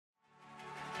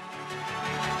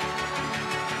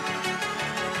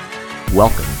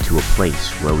Welcome to a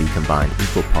place where we combine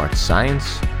equal parts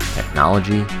science,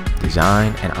 technology,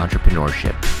 design, and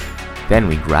entrepreneurship. Then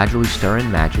we gradually stir in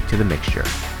magic to the mixture,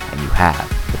 and you have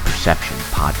the Perception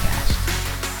Podcast.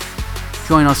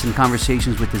 Join us in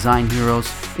conversations with design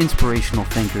heroes, inspirational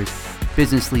thinkers,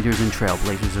 business leaders, and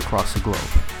trailblazers across the globe.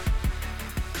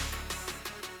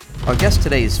 Our guest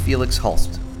today is Felix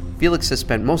Holst. Felix has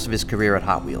spent most of his career at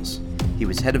Hot Wheels. He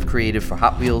was head of creative for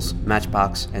Hot Wheels,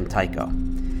 Matchbox, and Tyco.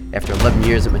 After 11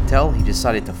 years at Mattel, he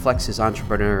decided to flex his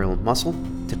entrepreneurial muscle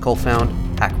to co-found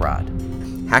HackRod.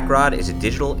 HackRod is a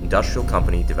digital industrial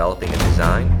company developing a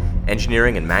design,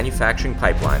 engineering, and manufacturing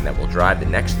pipeline that will drive the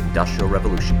next industrial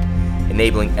revolution,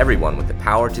 enabling everyone with the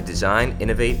power to design,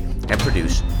 innovate, and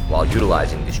produce while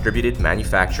utilizing distributed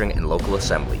manufacturing and local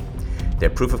assembly.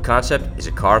 Their proof of concept is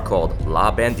a car called La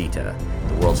Bandita,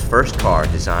 the world's first car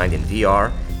designed in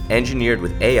VR, engineered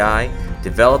with AI,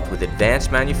 developed with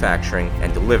advanced manufacturing,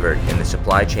 and delivered in the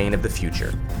supply chain of the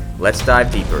future. Let's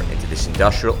dive deeper into this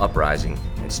industrial uprising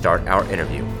and start our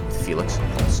interview with Felix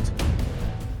Holst.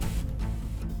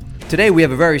 Today we have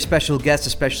a very special guest,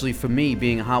 especially for me,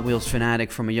 being a Hot Wheels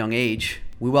fanatic from a young age.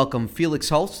 We welcome Felix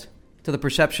Holst to the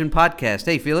Perception Podcast.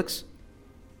 Hey, Felix.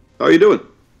 How are you doing?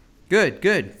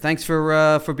 Good. Thanks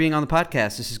for being on the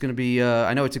podcast. This is going to be,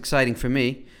 I know it's exciting for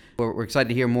me. We're excited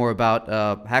to hear more about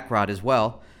HackRod as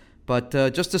well. But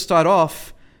just to start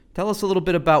off, tell us a little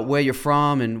bit about where you're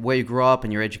from and where you grew up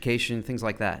and your education, things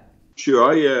like that.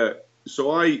 Sure.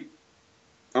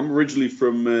 I'm originally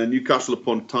from Newcastle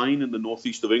upon Tyne in the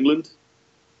northeast of England.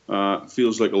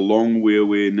 Feels like a long way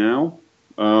away now.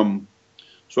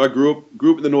 So I grew up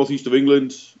in the northeast of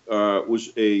England. Was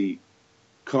a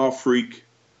car freak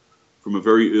from a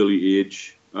very early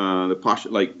age. The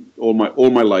passion, like all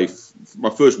my life, my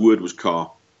first word was car.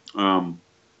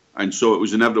 And so it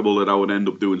was inevitable that I would end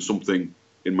up doing something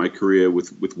in my career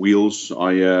with wheels.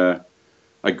 I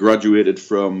graduated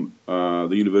from the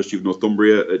University of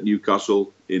Northumbria at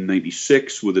Newcastle in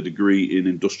 '96 with a degree in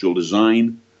industrial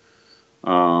design.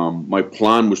 My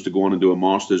plan was to go on and do a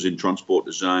master's in transport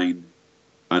design,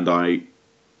 and I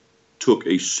took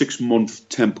a 6-month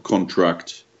temp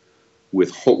contract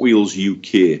with Hot Wheels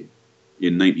UK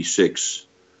in '96.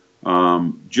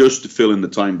 Just to fill in the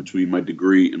time between my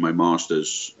degree and my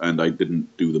master's, and I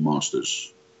didn't do the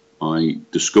master's. I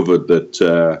discovered that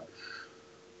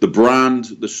the brand,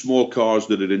 the small cars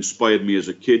that had inspired me as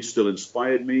a kid still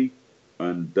inspired me,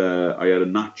 and I had a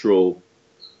natural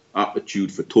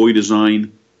aptitude for toy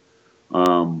design,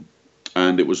 and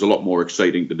it was a lot more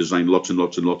exciting to design lots and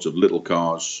lots and lots of little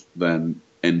cars than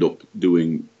end up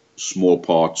doing small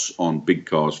parts on big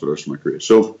cars for the rest of my career.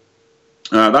 So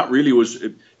that really was,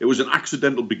 it was an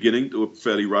accidental beginning to a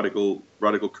fairly radical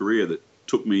career that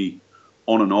took me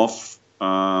on and off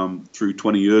through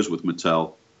 20 years with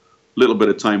Mattel. A little bit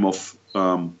of time off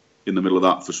in the middle of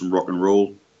that for some rock and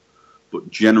roll. But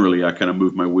generally, I kind of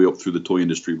moved my way up through the toy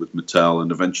industry with Mattel and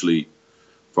eventually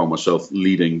found myself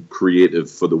leading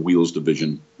creative for the Wheels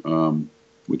division,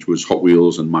 which was Hot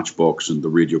Wheels and Matchbox and the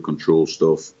radio control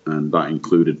stuff. And that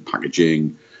included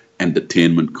packaging,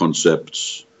 entertainment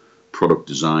concepts, product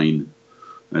design,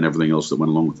 and everything else that went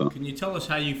along with that. Can you tell us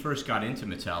how you first got into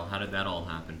Mattel? How did that all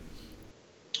happen?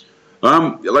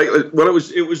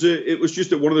 It was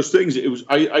just one of those things.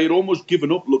 I had almost given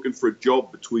up looking for a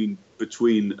job between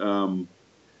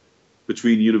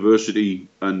university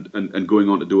and going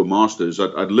on to do a master's.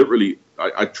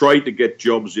 I tried to get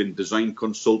jobs in design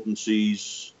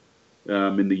consultancies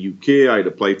in the UK. I'd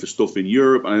applied for stuff in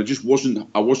Europe, and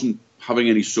I wasn't having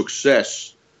any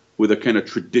success with a kind of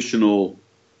traditional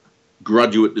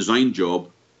graduate design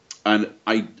job. And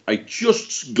I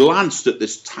just glanced at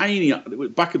this tiny,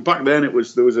 back then there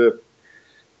was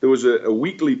a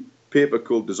weekly paper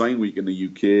called Design Week in the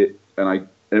UK, and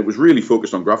it was really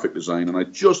focused on graphic design, and I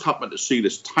just happened to see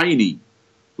this tiny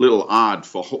little ad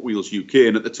for Hot Wheels UK,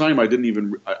 and at the time I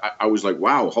was like,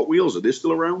 wow, Hot Wheels, are they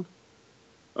still around?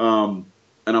 And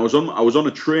I was on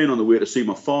a train on the way to see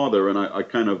my father, and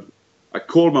I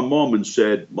called my mom and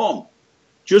said, Mom,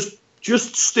 just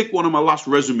stick one of my last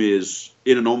resumes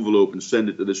in an envelope and send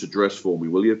it to this address for me,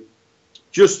 will you?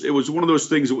 It was one of those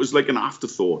things, it was like an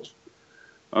afterthought.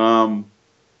 And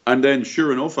then,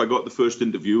 sure enough, I got the first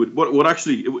interview. It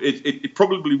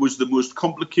probably was the most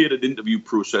complicated interview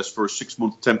process for a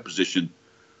 6-month temp position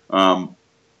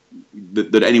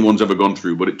that anyone's ever gone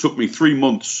through. But it took me 3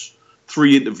 months,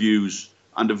 3 interviews,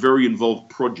 and a very involved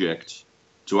project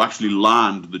to actually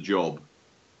land the job.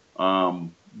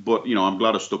 But I'm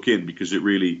glad I stuck in, because it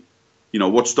really,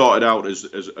 what started out as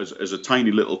a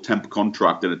tiny little temp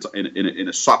contract in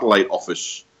a satellite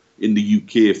office in the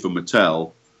UK for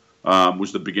Mattel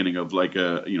was the beginning of like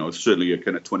certainly a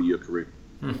kind of 20-year career.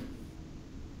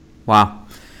 Wow.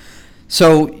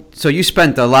 So you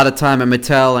spent a lot of time at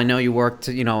Mattel. I know you worked,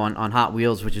 on Hot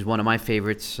Wheels, which is one of my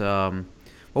favorites. What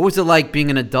was it like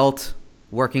being an adult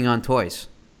working on toys?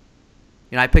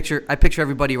 I picture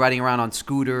everybody riding around on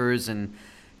scooters and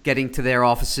getting to their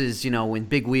offices, in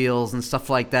big wheels and stuff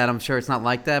like that. I'm sure it's not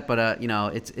like that, but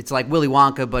it's like Willy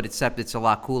Wonka, but except it's a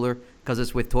lot cooler because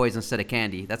it's with toys instead of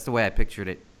candy. That's the way I pictured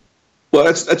it. Well,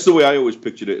 that's the way I always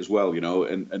pictured it as well,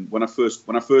 And when I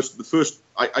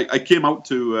came out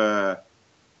to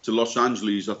Los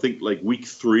Angeles, I think like week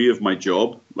 3 of my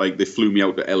job, like they flew me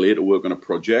out to LA to work on a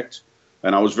project,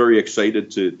 and I was very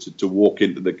excited to walk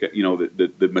into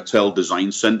the Mattel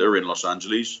Design Center in Los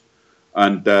Angeles,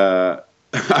 and I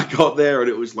got there and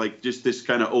it was like just this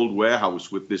kind of old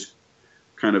warehouse with this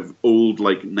kind of old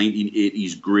like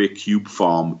 1980s gray cube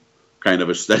farm kind of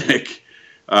aesthetic.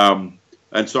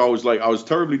 And so I was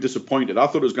terribly disappointed. I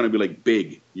thought it was going to be like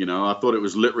big, I thought it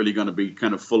was literally going to be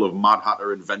kind of full of Mad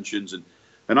Hatter inventions. And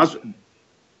as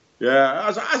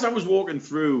I was walking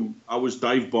through, I was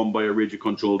dive bombed by a radio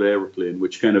controlled airplane,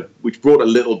 which brought a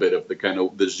little bit of the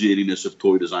zaniness of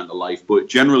toy design to life. But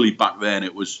generally back then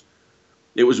it was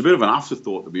a bit of an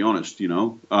afterthought, to be honest,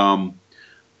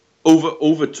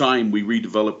 Over time we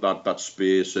redeveloped that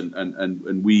space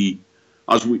and we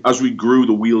as we grew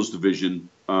the wheels division,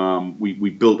 we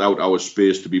built out our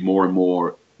space to be more and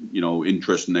more,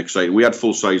 interesting and exciting. We had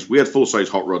full size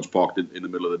hot rods parked in the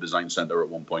middle of the design center at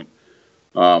one point.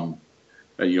 And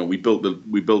we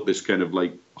built this kind of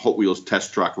like Hot Wheels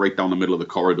test track right down the middle of the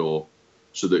corridor,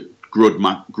 so that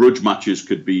grudge matches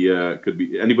could be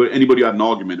anybody had an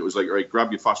argument. It was like, all right,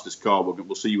 grab your fastest car.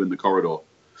 We'll see you in the corridor,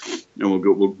 and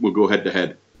we'll go head to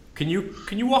head. Can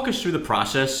you walk us through the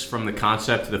process from the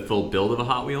concept to the full build of a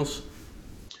Hot Wheels?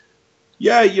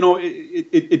 Yeah,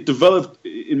 it developed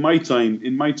in my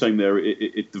time there.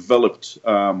 It developed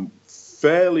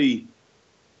fairly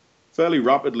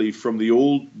rapidly from the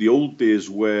old days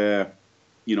where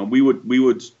we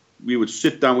would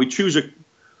sit down. We choose a.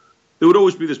 There would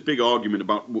always be this big argument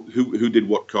about who did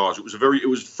what cars. It was a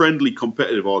friendly,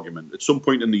 competitive argument. At some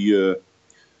point in the year,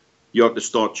 you have to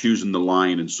start choosing the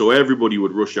line, and so everybody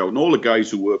would rush out. And all the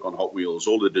guys who work on Hot Wheels,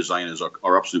 all the designers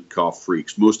are absolute car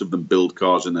freaks. Most of them build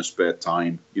cars in their spare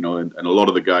time, and a lot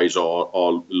of the guys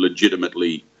are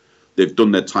legitimately, they've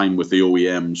done their time with the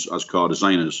OEMs as car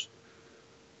designers.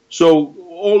 So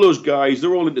all those guys,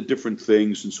 they're all into different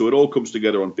things, and so it all comes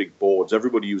together on big boards.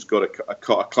 Everybody who's got a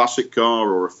classic car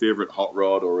or a favorite hot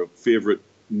rod or a favorite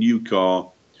new car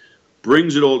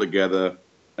brings it all together.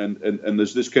 And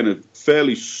there's this kind of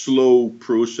fairly slow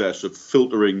process of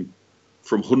filtering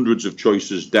from hundreds of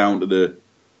choices down to the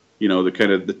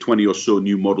kind of the 20 or so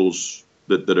new models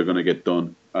that are going to get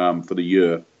done for the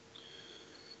year.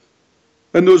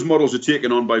 And those models are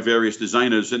taken on by various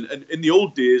designers. And in the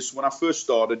old days, when I first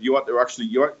started, you had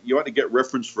to get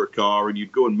reference for a car, and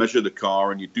you'd go and measure the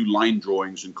car, and you'd do line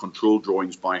drawings and control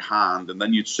drawings by hand, and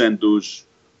then you'd send those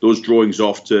drawings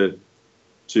off to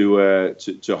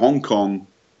Hong Kong,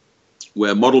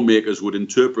 where model makers would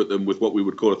interpret them with what we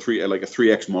would call a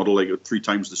 3X model, like 3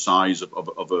 times the size of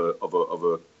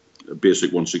a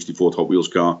basic 1/64 Hot Wheels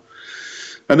car,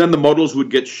 and then the models would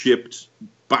get shipped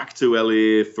back to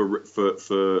LA for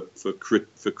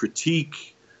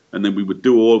critique, and then we'd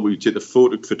take the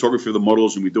photography of the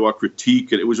models, and we do our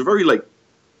critique, and it was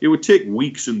it would take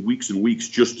weeks and weeks and weeks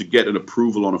just to get an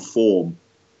approval on a form.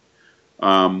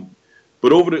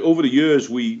 But over the years,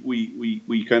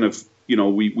 we kind of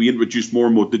we introduced more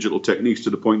and more digital techniques to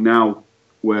the point now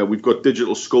where we've got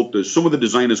digital sculptors. Some of the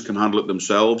designers can handle it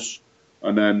themselves,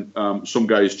 and then some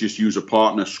guys just use a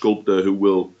partner sculptor who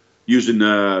will, using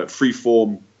free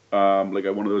form, like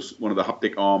one of the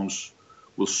haptic arms,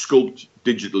 will sculpt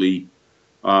digitally,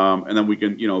 and then we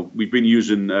can, we've been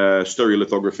using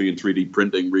stereolithography and 3D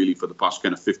printing really for the past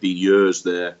kind of 15 years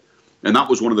there, and that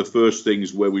was one of the first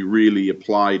things where we really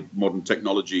applied modern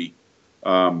technology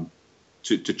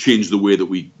to change the way that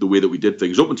we did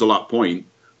things. Up until that point,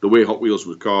 the way Hot Wheels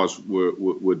with cars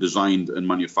were designed and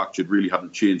manufactured really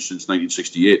hadn't changed since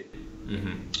 1968.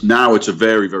 Mm-hmm. Now it's a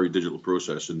very, very digital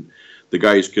process, and the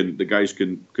guys can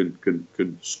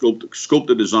sculpt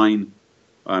a design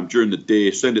during the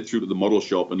day, send it through to the model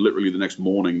shop, and literally the next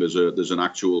morning there's an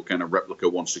actual kind of replica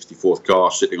 1/64th car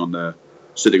sitting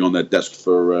on their desk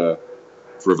for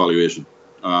evaluation.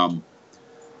 And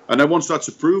then once that's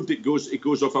approved, it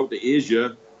goes off out to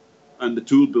Asia, and the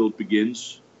tool build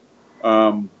begins.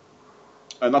 And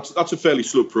that's a fairly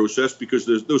slow process because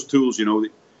there's those tools.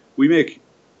 We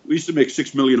used to make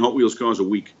 6 million Hot Wheels cars a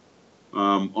week,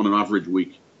 on an average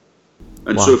week.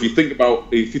 And Wow. so if you think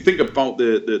about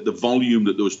the volume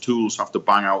that those tools have to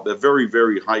bang out, they're very,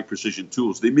 very high precision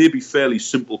tools. They may be fairly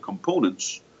simple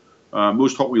components.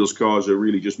 Most Hot Wheels cars are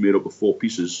really just made up of 4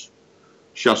 pieces: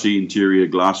 chassis, interior,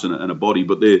 glass, and a body.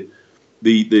 But the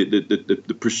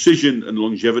precision and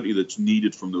longevity that's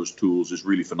needed from those tools is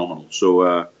really phenomenal.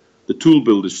 So the tool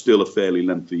build is still a fairly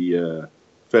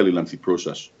lengthy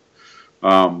process.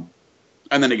 And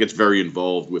then it gets very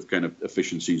involved with kind of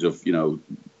efficiencies of,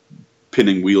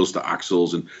 pinning wheels to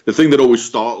axles. And the thing that always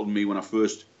startled me when I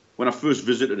first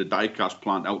visited a die-cast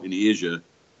plant out in Asia,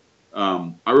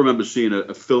 I remember seeing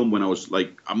a film when I was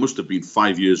I must have been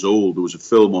 5 years old. There was a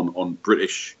film on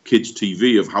British kids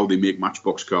TV of how they make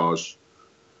Matchbox cars.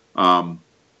 And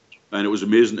it was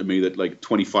amazing to me that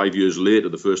 25 years later,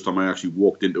 the first time I actually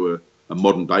walked into a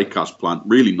modern die-cast plant,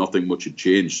 really nothing much had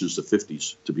changed since the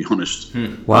 50s, to be honest.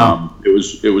 Wow. It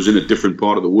was in a different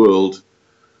part of the world.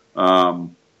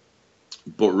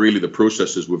 But really the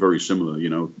processes were very similar,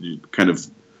 kind of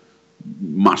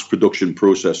mass production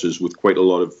processes with quite a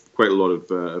lot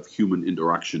of human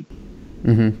interaction.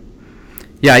 Mm-hmm.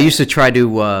 Yeah, I used to try to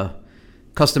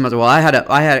customize. Well, I had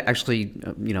actually,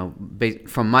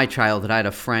 from my childhood, I had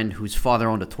a friend whose father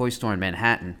owned a toy store in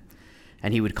Manhattan,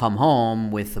 and he would come home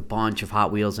with a bunch of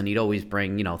Hot Wheels, and he'd always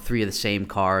bring, 3 of the same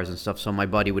cars and stuff. So my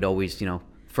buddy would always,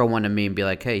 throw one to me and be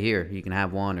like, "Hey, here, you can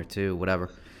have 1 or 2, whatever."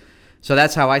 So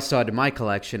that's how I started my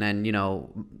collection. And,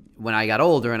 when I got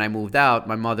older and I moved out,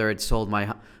 my mother had sold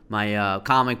my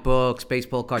comic books,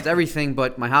 baseball cards, everything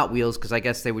but my Hot Wheels, because I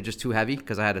guess they were just too heavy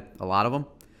because I had a lot of them.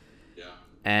 Yeah.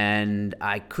 And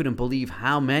I couldn't believe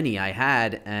how many I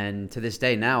had. And to this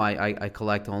day now, I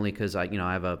collect only because I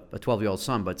have a 12-year-old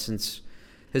son. But since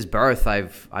his birth,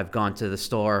 I've gone to the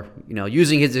store,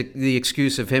 using the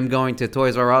excuse of him going to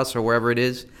Toys R Us or wherever it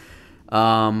is.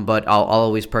 But I'll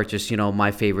always purchase,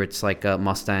 my favorites like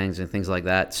Mustangs and things like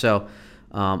that. So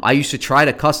I used to try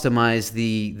to customize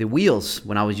the wheels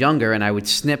when I was younger, and I would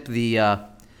snip the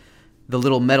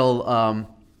little metal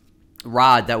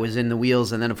rod that was in the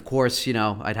wheels, and then of course,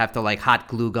 I'd have to hot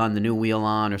glue gun the new wheel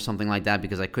on or something like that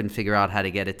because I couldn't figure out how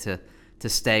to get it to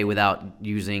stay without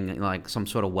using some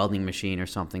sort of welding machine or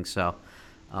something. So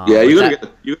yeah, you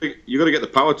gotta get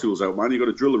the power tools out, man. You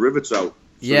gotta drill the rivets out.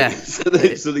 So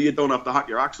that you don't have to hack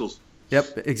your axles.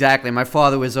 Yep, exactly. My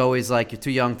father was always like, "You're too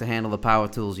young to handle the power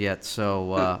tools yet,"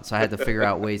 so I had to figure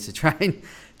out ways to try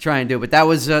and do it. But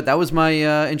that was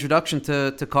my introduction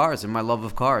to cars and my love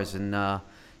of cars. And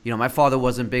my father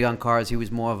wasn't big on cars. He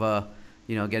was more of a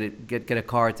get a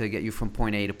car to get you from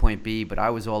point A to point B. But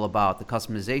I was all about the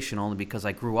customization only because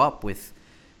I grew up with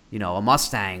a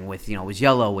Mustang with it was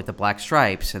yellow with the black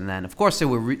stripes, and then of course there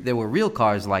were real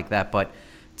cars like that, but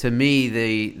to me,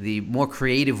 the more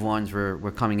creative ones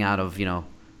were coming out of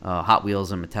Hot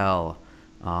Wheels and Mattel.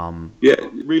 Yeah,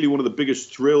 really one of the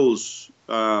biggest thrills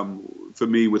for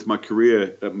me with my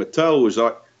career at Mattel was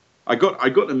I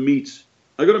got to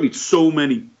meet so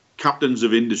many captains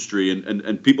of industry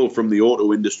and people from the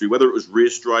auto industry, whether it was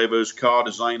race drivers, car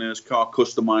designers, car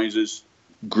customizers.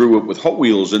 Grew up with Hot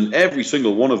Wheels, and every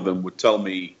single one of them would tell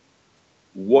me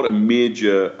what a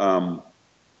major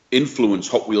influence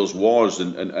Hot Wheels was,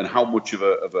 and how much of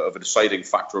a deciding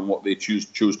factor in what they choose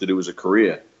to do as a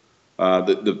career.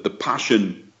 The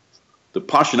passion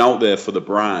out there for the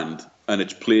brand and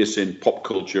its place in pop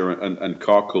culture and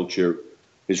car culture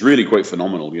is really quite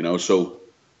phenomenal. So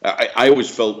I always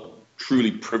felt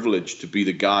truly privileged to be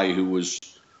the guy who was,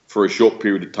 for a short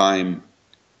period of time,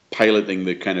 piloting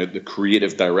the kind of the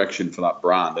creative direction for that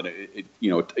brand. And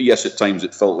yes, at times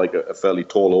it felt like a fairly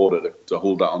tall order to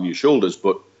hold that on your shoulders,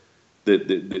 but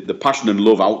the passion and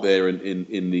love out there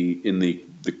in the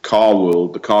car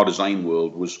world, the car design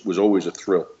world, was always a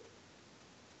thrill.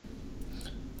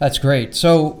 That's great.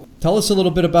 So tell us a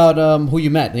little bit about who you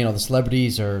met. The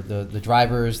celebrities or the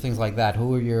drivers, things like that.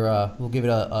 Who are your? We'll give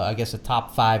it I guess a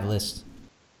top 5 list.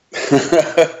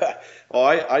 Well,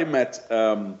 I met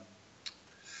Mario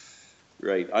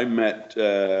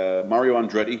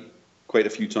Andretti quite a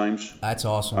few times. That's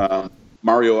awesome.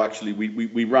 Mario, actually,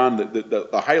 we ran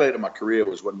the highlight of my career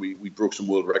was when we broke some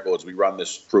world records. We ran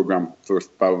this program for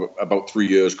about 3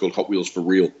 years called Hot Wheels for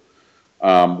Real,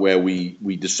 where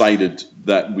we decided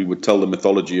that we would tell the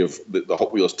mythology of the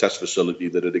Hot Wheels test facility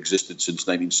that had existed since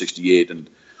 1968, and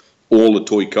all the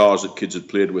toy cars that kids had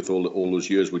played with all those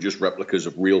years were just replicas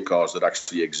of real cars that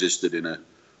actually existed in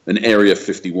an Area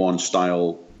 51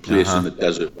 style place in the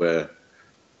desert where.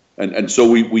 And so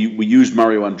we used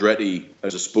Mario Andretti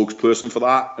as a spokesperson for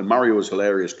that, and Mario was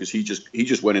hilarious because he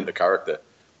just went into character.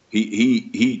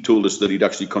 He told us that he'd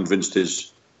actually convinced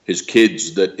his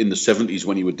kids that in the 70s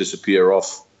when he would disappear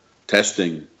off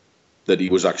testing, that he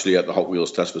was actually at the Hot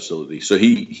Wheels test facility. So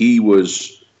he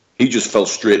just fell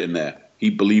straight in there. He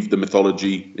believed the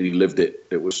mythology and he lived it.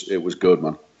 It was good,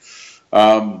 man.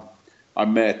 I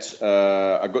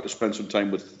got to spend some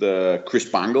time with Chris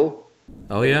Bangle.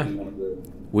 Oh yeah,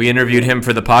 we interviewed him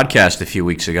for the podcast a few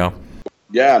weeks ago.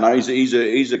 Yeah, no,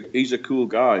 he's a cool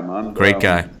guy, man. Great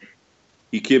guy.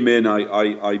 He came in.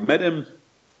 I met him.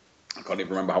 I can't even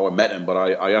remember how I met him, but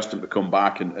I asked him to come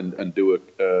back and do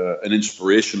an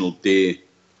inspirational day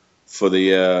for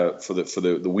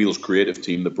the Wheels creative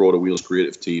team, the broader Wheels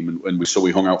creative team, and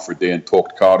we hung out for a day and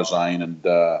talked car design and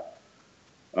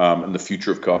the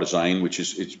future of car design, which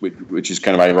is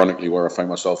kind of ironically where I find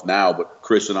myself now. But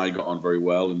Chris and I got on very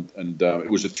well, and it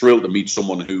was a thrill to meet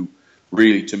someone who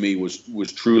really, to me,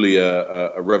 was truly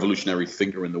a revolutionary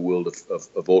thinker in the world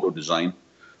of auto design.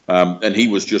 And he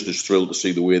was just as thrilled to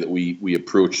see the way that we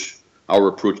approach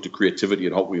to creativity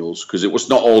at Hot Wheels, because it was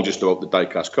not all just about the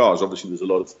die-cast cars. Obviously, there's a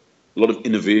lot of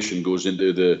innovation goes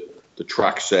into the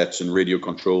track sets and radio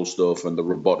control stuff and the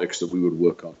robotics that we would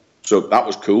work on. So that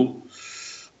was cool.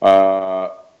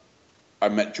 I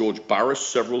met George Barris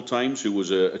several times, who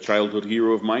was a childhood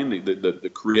hero of mine,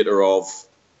 the creator of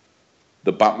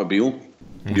the Batmobile,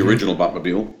 the original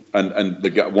Batmobile, and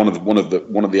the guy, one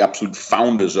of the absolute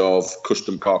founders of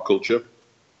custom car culture.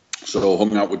 So I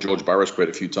hung out with George Barris quite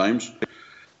a few times.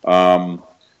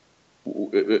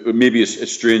 Maybe a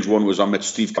strange one was I met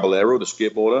Steve Caballero, the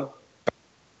skateboarder,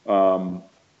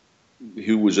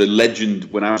 who was a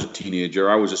legend when I was a teenager.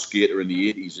 I was a skater in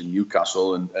the 80s in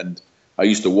Newcastle, and I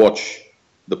used to watch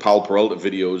the Pal Peralta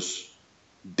videos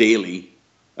daily.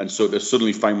 And so to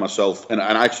suddenly find myself, and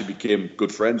I actually became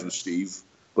good friends with Steve,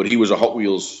 but he was a Hot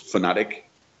Wheels fanatic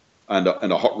and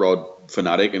a hot rod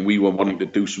fanatic, and we were wanting to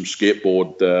do some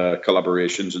skateboard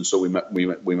collaborations, and so we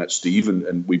met Steve,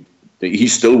 and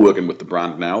he's still working with the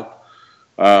brand now.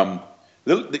 The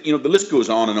list goes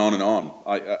on and on and on.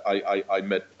 I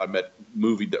met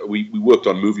we worked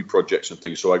on movie projects and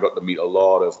things, so I got to meet a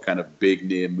lot of kind of big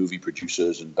name movie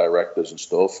producers and directors and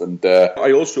stuff. And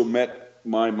I also met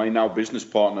my now business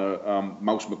partner,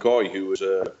 Mouse McCoy, who was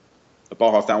a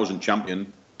Baja 1000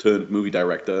 champion turned movie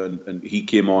director, and he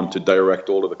came on to direct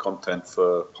all of the content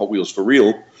for Hot Wheels for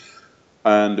Real.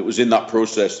 And it was in that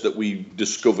process that we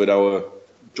discovered our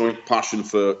joint passion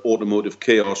for automotive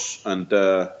chaos and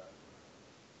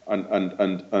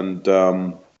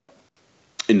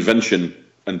invention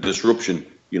and disruption,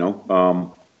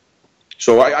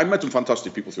 So I met some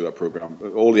fantastic people through that program.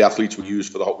 All the athletes we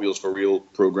used for the Hot Wheels for Real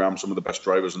program, some of the best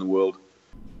drivers in the world.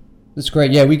 That's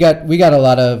great. Yeah, we got a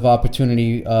lot of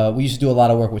opportunity. We used to do a lot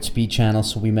of work with Speed Channel,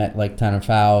 so we met like Tanner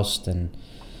Faust and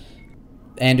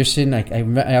Anderson.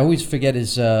 I always forget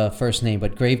his first name,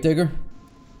 but Gravedigger,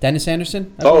 Dennis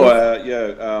Anderson. I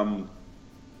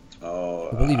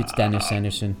believe it's Dennis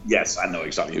Anderson. Yes, I know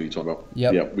exactly who you're talking about.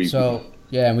 Yep.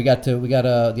 Yeah, and we got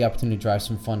the opportunity to drive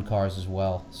some fun cars as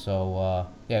well. So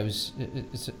it's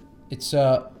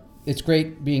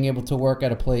great being able to work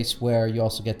at a place where you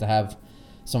also get to have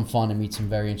some fun and meet some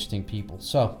very interesting people.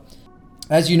 So,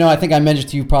 as you know, I think I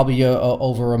mentioned to you probably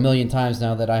over 1 million times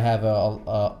now that I have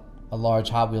a large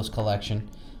Hot Wheels collection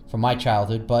from my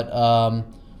childhood. But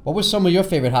what were some of your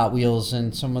favorite Hot Wheels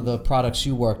and some of the products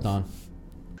you worked on?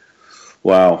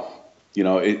 Wow.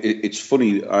 It's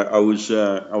funny. I was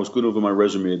going over my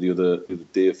resume the other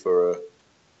day for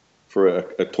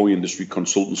a toy industry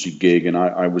consultancy gig, and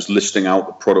I was listing out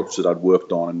the products that I'd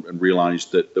worked on and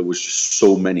realized that there was just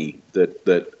so many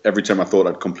that every time I thought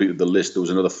I'd completed the list, there was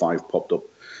another 5 popped up.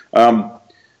 I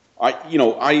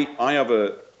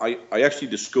actually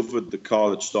discovered the car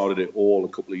that started it all a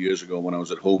couple of years ago when I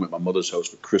was at home at my mother's house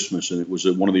for Christmas, and it was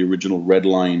one of the original Red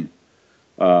Line.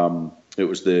 It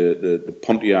was the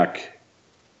Pontiac.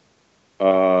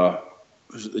 The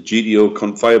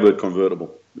GTO Firebird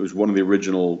convertible. It was one of the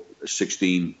original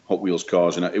 16 Hot Wheels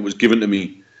cars, and it was given to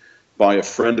me by a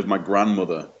friend of my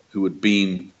grandmother who had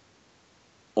been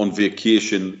on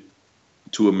vacation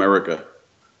to America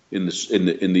in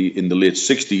the late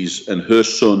 60s, and her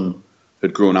son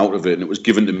had grown out of it, and it was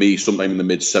given to me sometime in the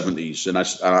mid 70s, and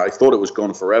I thought it was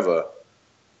gone forever,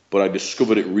 but I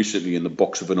discovered it recently in the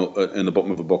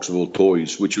bottom of a box of old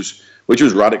toys, which was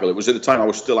radical. It was at the time I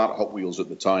was still at Hot Wheels at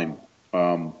the time,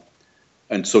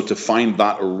 and so to find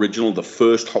that original, the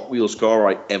first Hot Wheels car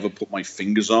I ever put my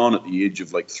fingers on at the age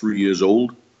of like 3 years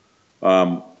old,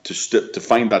 to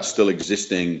find that still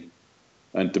existing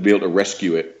and to be able to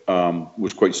rescue it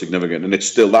was quite significant, and it's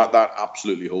still that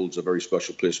absolutely holds a very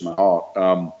special place in my heart.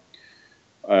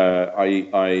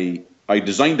 I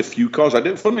designed a few cars.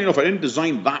 Funnily enough, I didn't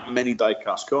design that many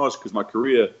die-cast cars because my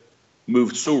career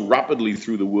moved so rapidly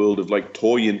through the world of like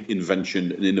toy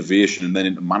invention and innovation, and then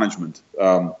into management.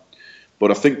 But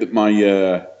I think that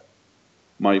my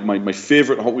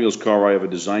favorite Hot Wheels car I ever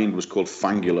designed was called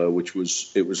Fangula, which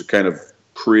was a kind of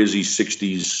crazy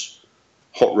 60s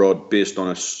hot rod based on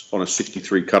a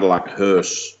 63 Cadillac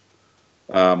hearse,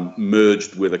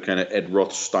 merged with a kind of Ed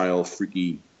Roth style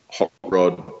freaky hot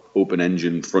rod open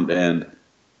engine front end.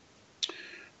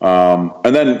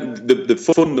 And then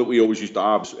the fun that we always used to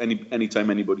have is anytime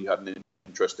anybody had an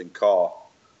interesting car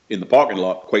in the parking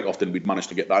lot, quite often we'd manage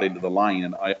to get that into the line.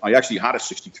 And I actually had a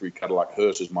 63 Cadillac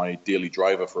hearse as my daily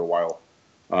driver for a while,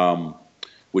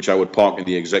 which I would park in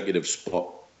the executive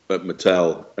spot at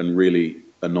Mattel and really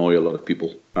annoy a lot of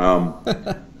people.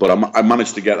 But I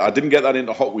managed to I didn't get that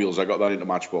into Hot Wheels. I got that into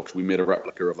Matchbox. We made a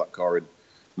replica of that car in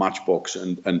Matchbox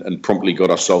and promptly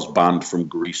got ourselves banned from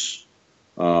Greece.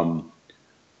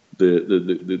 There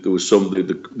was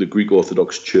the Greek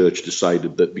Orthodox Church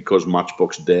decided that because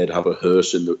Matchbox dared have a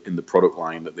hearse in the product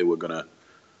line, that they were going to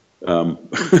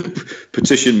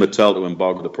petition Mattel to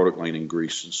embargo the product line in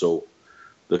Greece, and so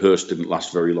the hearse didn't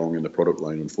last very long in the product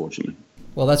line, unfortunately.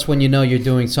 Well, that's when you know you're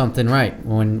doing something right,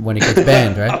 when it gets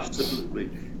banned, right? Absolutely,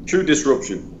 true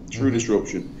disruption.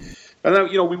 Disruption. And then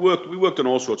we worked on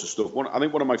all sorts of stuff. I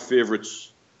think one of my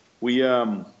favorites,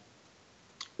 one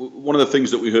of the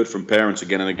things that we heard from parents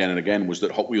again and again and again was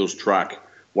that Hot Wheels track,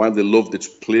 while they loved its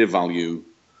play value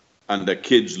and their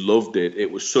kids loved it,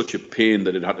 it was such a pain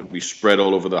that it had to be spread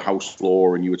all over the house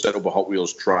floor, and you would set up a Hot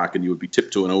Wheels track and you would be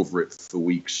tiptoeing over it for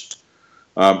weeks.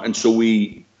 And so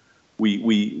we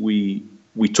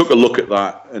took a look at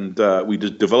that, and we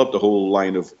developed a whole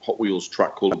line of Hot Wheels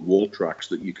track called wall tracks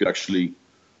that you could actually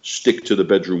stick to the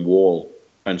bedroom wall.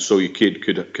 And so your kid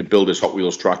could build his Hot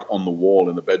Wheels track on the wall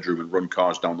in the bedroom and run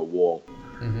cars down the wall.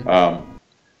 Mm-hmm.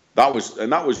 That was a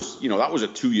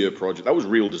 2-year project. That was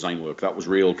real design work. That was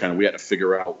real kind of, we had to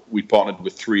figure out. We partnered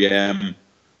with 3M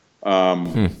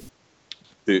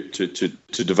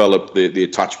to develop the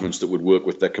attachments that would work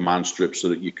with their command strip so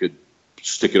that you could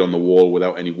stick it on the wall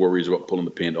without any worries about pulling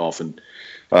the paint off. And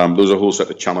there was a whole set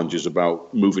of challenges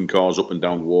about moving cars up and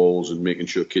down walls and making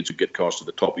sure kids would get cars to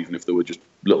the top, even if they were just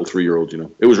little 3-year-olds.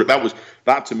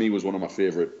 That to me was one of my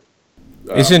favorite.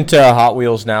 Isn't Hot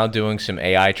Wheels now doing some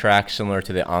AI tracks similar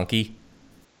to the Anki?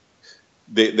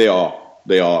 They are.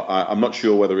 I'm not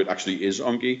sure whether it actually is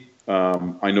Anki.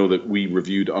 I know that we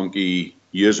reviewed Anki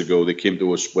years ago. They came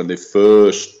to us when they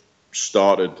first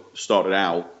started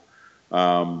out.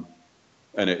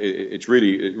 And it's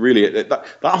really that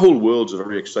whole world's a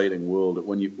very exciting world.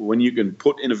 When you can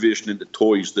put innovation into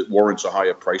toys that warrants a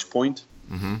higher price point,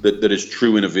 mm-hmm. that is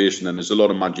true innovation, and there's a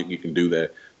lot of magic you can do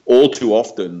there. All too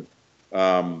often,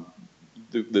 the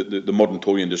modern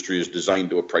toy industry is designed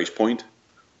to a price point,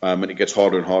 and it gets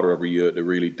harder and harder every year to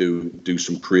really do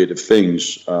some creative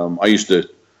things. I used to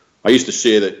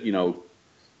say that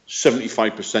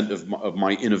 75% of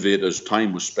my innovator's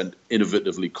time was spent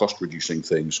innovatively cost reducing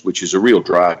things, which is a real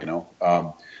drag,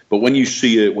 But when you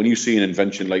see an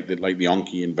invention like the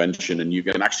Anki invention, and you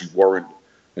can actually warrant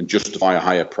and justify a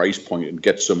higher price point and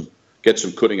get some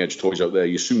cutting edge toys out there,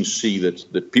 you soon see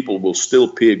that people will still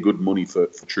pay good money for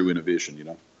true innovation.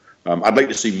 I'd like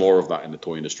to see more of that in the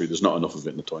toy industry. There's not enough of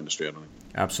it in the toy industry, I don't think.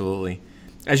 Absolutely.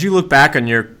 As you look back on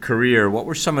your career, what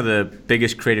were some of the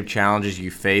biggest creative challenges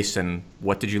you faced, and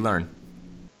what did you learn?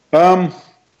 I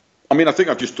think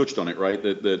I've just touched on it, right?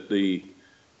 The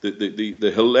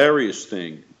hilarious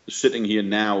thing, sitting here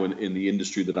now in the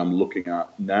industry that I'm looking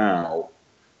at now,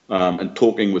 and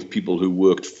talking with people who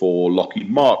worked for Lockheed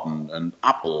Martin and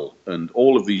Apple and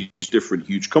all of these different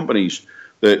huge companies,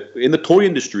 that in the toy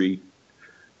industry,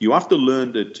 you have to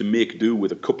learn to make do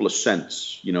with a couple of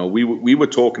cents. We were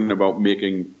talking about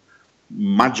making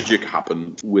magic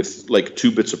happen with like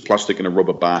 2 bits of plastic and a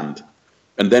rubber band.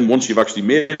 And then once you've actually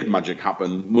made magic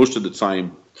happen, most of the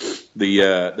time,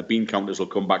 the bean counters will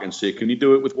come back and say, "Can you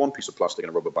do it with 1 piece of plastic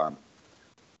and a rubber band?"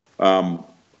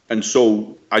 And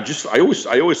so I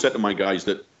always said to my guys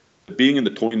that being in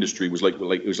the toy industry was like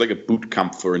a boot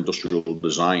camp for industrial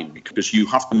design, because you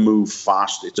have to move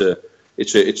fast.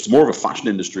 It's more of a fashion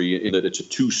industry in that it's a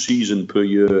 2-season per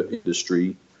year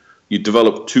industry. You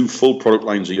develop 2 full product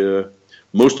lines a year.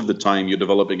 Most of the time, you're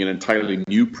developing an entirely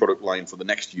new product line for the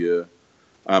next year.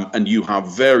 And you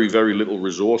have very, very little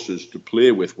resources to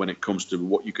play with when it comes to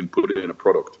what you can put in a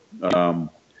product.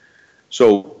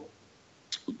 So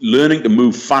learning to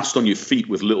move fast on your feet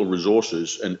with little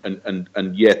resources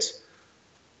and yet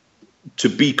to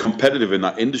be competitive in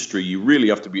that industry, you really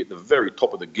have to be at the very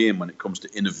top of the game when it comes to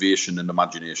innovation and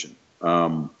imagination.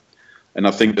 And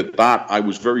I think that I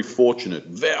was very fortunate,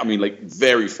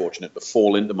 very fortunate to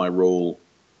fall into my role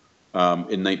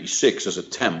in '96 as a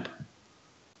temp,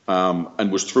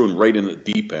 and was thrown right in at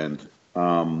the deep end.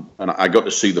 And I got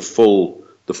to see the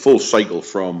full cycle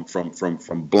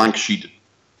from blank sheet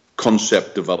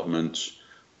concept development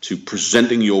to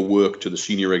presenting your work to the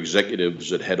senior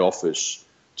executives at head office,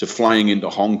 to flying into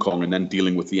Hong Kong and then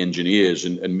dealing with the engineers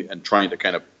and trying to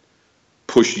kind of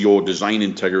push your design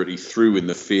integrity through in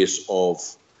the face of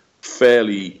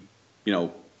fairly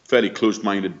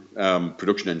closed-minded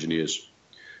production engineers.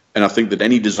 And I think that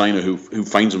any designer who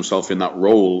finds himself in that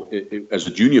role as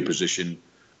a junior position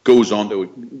goes on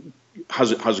to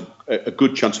has a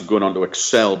good chance of going on to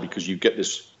excel, because you get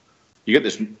this.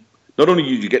 Not only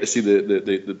you get to see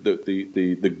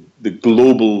the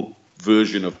global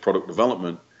version of product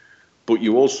development, but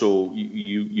you also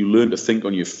you learn to think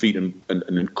on your feet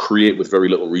and create with very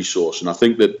little resource. And I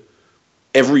think that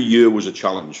every year was a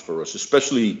challenge for us,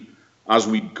 especially as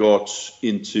we got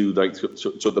into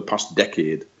the past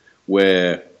decade,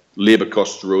 where labor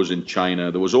costs rose in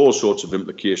China. There was all sorts of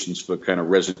implications for kind of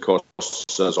resin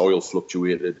costs as oil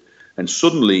fluctuated, and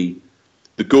suddenly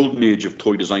the golden age of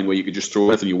toy design, where you could just throw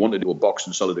anything you wanted into a box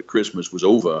and sell it at Christmas, was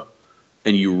over,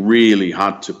 and you really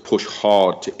had to push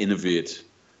hard to innovate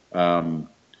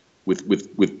with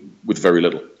very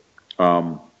little.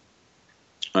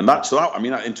 And that's that. I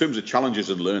mean, in terms of challenges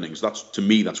and learnings, that's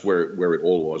where it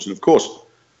all was. And of course,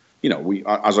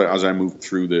 as I moved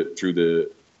through the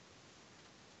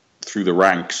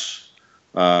ranks,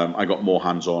 I got more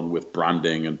hands-on with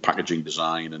branding and packaging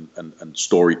design and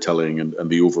storytelling and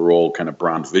the overall kind of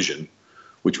brand vision,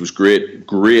 which was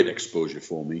great exposure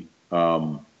for me.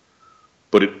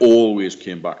 But it always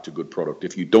came back to good product.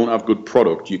 If you don't have good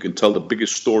product, you can tell the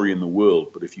biggest story in the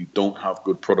world, but if you don't have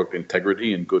good product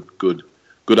integrity and good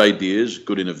ideas,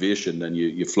 good innovation, then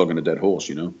you're flogging a dead horse,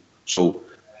 So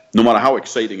no matter how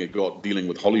exciting it got dealing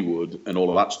with Hollywood and all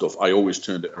of that stuff, I always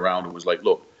turned it around and was like,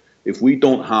 look, if we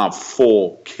don't have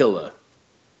 4 killer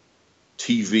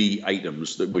TV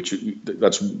items,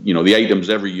 that's the items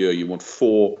every year, you want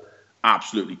 4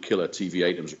 absolutely killer TV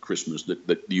items at Christmas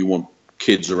that you want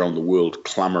kids around the world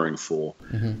clamoring for.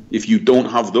 Mm-hmm. If you don't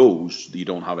have those, you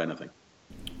don't have anything.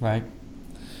 Right.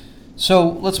 So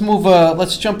let's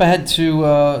jump ahead to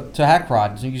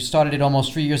HackRod. You started it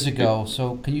almost 3 years ago.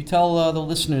 So can you tell the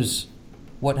listeners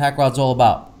what HackRod's all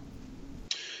about?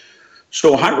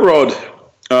 So HackRod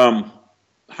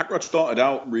started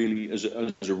out really as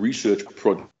a research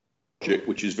project,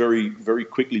 which is very, very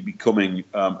quickly becoming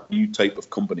a new type of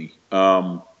company.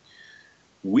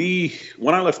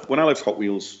 When I left Hot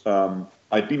Wheels,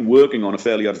 I'd been working on a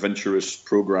fairly adventurous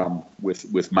program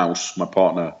with Mouse, my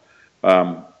partner,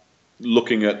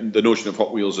 looking at the notion of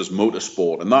Hot Wheels as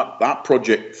motorsport, and that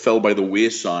project fell by the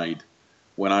wayside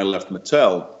when I left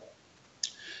Mattel.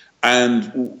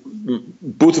 And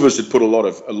both of us had put a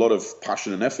lot of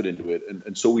passion and effort into it,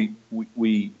 and so we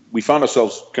found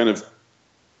ourselves kind of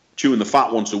chewing the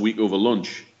fat once a week over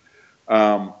lunch.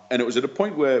 And it was at a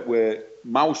point where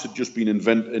Mouse had just been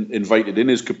invited in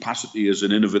his capacity as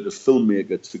an innovative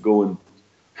filmmaker to go and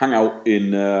hang out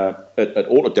at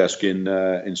Autodesk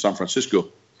in San Francisco,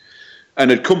 and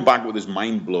had come back with his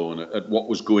mind blown at what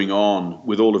was going on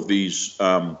with all of these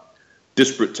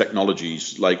disparate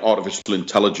technologies. Like artificial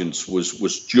intelligence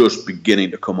was just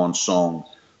beginning to come on song.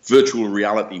 Virtual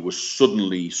reality was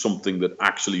suddenly something that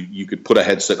actually you could put a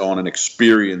headset on and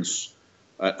experience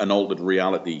an altered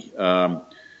reality.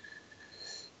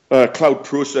 Cloud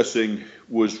processing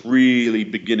was really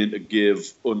beginning to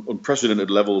give unprecedented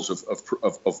levels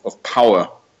of power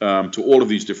to all of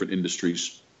these different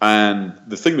industries. And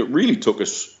the thing that really took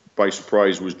us by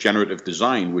surprise was generative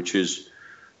design, which is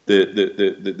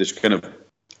this kind of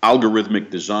algorithmic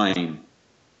design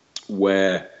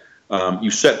where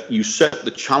you set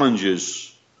the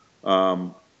challenges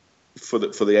for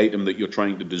the item that you're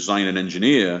trying to design and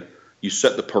engineer. You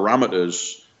set the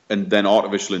parameters, and then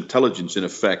artificial intelligence, in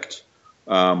effect,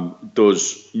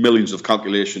 does millions of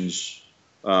calculations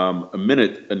a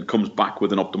minute and comes back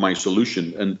with an optimized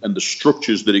solution. And the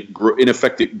structures that it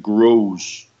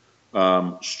grows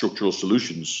structural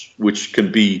solutions, which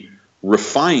can be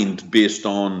refined based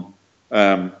on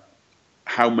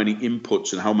how many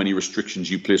inputs and how many restrictions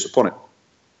you place upon it.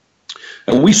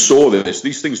 And we saw this.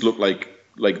 These things look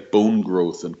like bone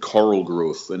growth and coral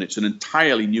growth, and it's an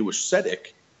entirely new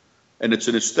aesthetic, and it's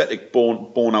an aesthetic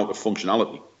born out of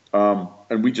functionality.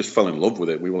 And we just fell in love with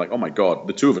it. We were like, oh my God.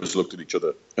 The two of us looked at each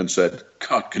other and said,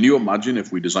 God, can you imagine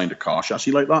if we designed a car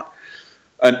chassis like that?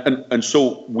 And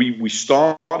so we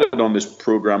started on this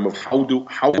program of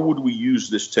how would we use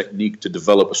this technique to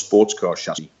develop a sports car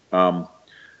chassis.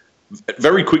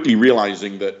 Very quickly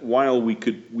realizing that while we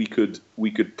could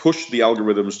push the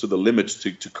algorithms to the limits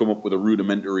to come up with a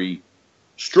rudimentary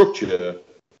structure,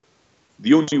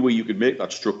 the only way you could make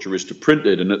that structure is to print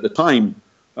it. And at the time,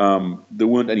 there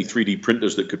weren't any 3D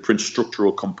printers that could print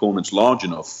structural components large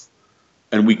enough.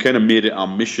 And we kind of made it our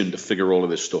mission to figure all of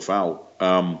this stuff out.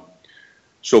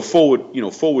 So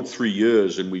forward 3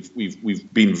 years, and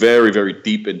we've been very, very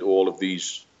deep into all of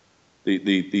these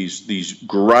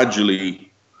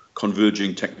gradually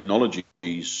converging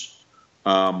technologies.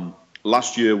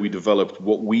 Last year, we developed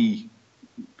what we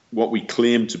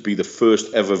claim to be the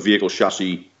first ever vehicle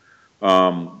chassis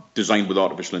designed with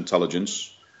artificial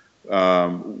intelligence.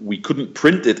 We couldn't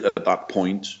print it at that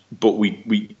point, but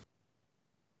we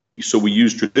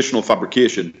used traditional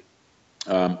fabrication,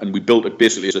 and we built it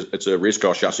basically. It's a race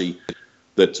car chassis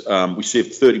that we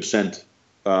saved 30%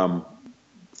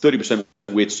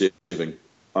 weight saving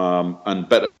and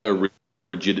better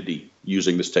rigidity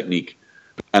using this technique.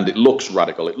 And it looks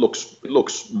radical. It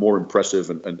looks more impressive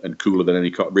and cooler than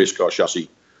any race car chassis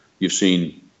you've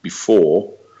seen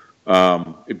before.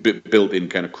 It built in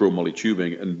kind of chrome moly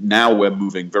tubing, and now we're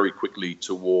moving very quickly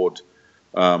toward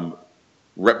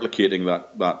replicating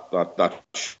that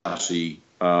chassis,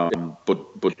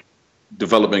 but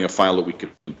developing a file that we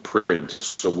can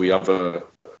print. So we have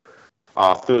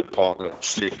our third partner,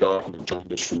 Slade Garden,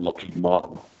 joined us from Lockheed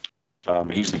Martin.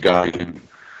 He's the guy who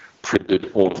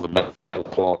printed all of the metal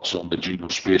parts on the Juno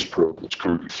space probe that's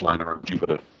currently flying around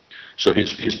Jupiter. So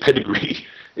his pedigree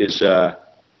is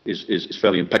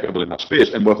fairly impeccable in that space,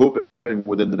 and we're hoping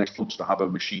within the next months to have a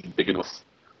machine big enough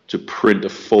to print a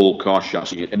full car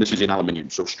chassis, and this is in aluminium,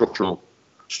 so structural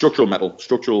metal,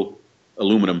 structural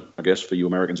aluminum, I guess, for you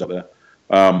Americans out there.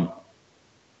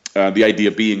 The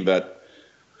idea being that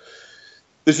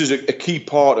this is a key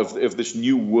part of this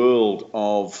new world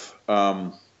of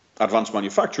advanced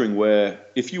manufacturing, where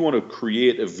if you want to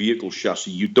create a vehicle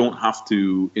chassis, you don't have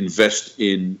to invest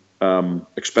in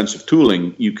expensive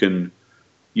tooling. You can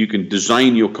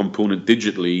design your component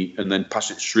digitally and then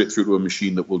pass it straight through to a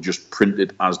machine that will just print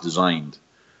it as designed,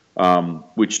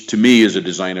 which to me as a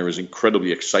designer is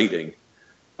incredibly exciting,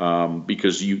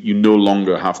 because you no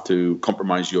longer have to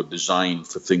compromise your design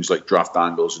for things like draft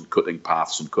angles and cutting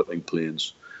paths and cutting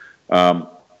planes.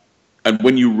 And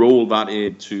when you roll that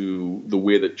into the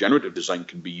way that generative design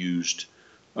can be used,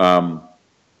 kind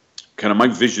of my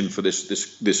vision for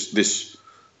this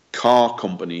car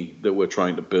company that we're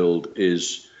trying to build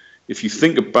is, if you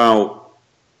think about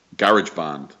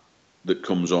GarageBand that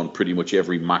comes on pretty much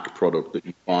every Mac product that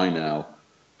you buy now,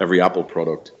 every Apple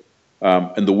product,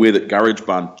 and the way that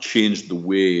GarageBand changed the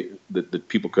way that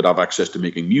people could have access to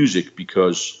making music,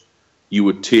 because you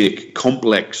would take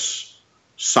complex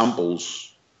samples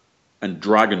and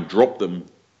drag and drop them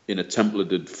in a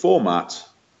templated format.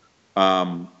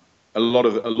 A lot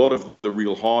of the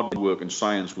real hard work and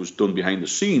science was done behind the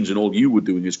scenes, and all you were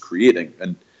doing is creating.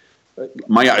 And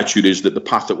my attitude is that the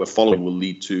path that we're following will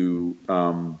lead to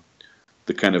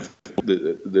the kind of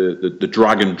the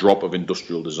drag and drop of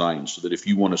industrial design, so that if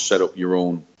you want to set up your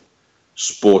own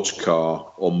sports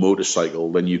car or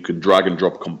motorcycle, then you can drag and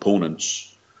drop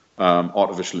components.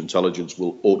 Artificial intelligence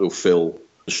will autofill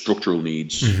the structural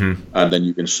needs, and then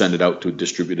you can send it out to a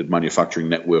distributed manufacturing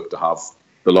network to have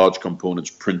the large components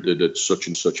printed at such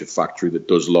and such a factory that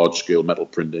does large-scale metal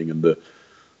printing, and the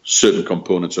certain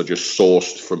components are just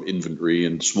sourced from inventory,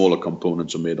 and smaller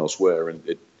components are made elsewhere, and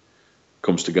it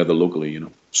comes together locally,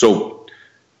 So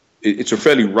it's a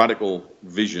fairly radical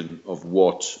vision of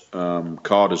what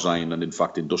car design and, in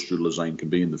fact, industrial design can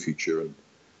be in the future.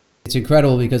 It's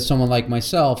incredible because someone like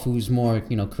myself, who's more,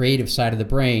 creative side of the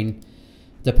brain,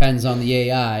 depends on the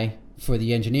AI for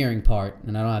the engineering part,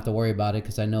 and I don't have to worry about it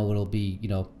because I know it'll be,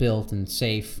 built and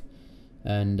safe.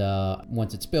 And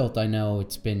once it's built, I know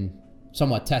it's been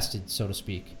somewhat tested, so to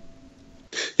speak.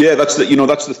 Yeah, that's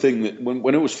the thing that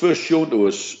when it was first shown to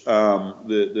us,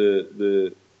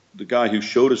 the guy who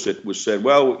showed us it was said,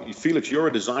 "Well, Felix, you're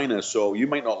a designer, so you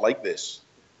might not like this."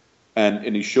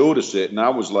 And he showed us it, and I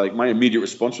was like, my immediate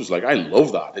response was like, "I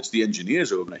love that. It's the engineers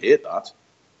who are going to hate that."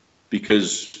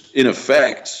 Because in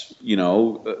effect,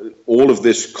 all of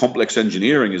this complex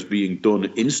engineering is being done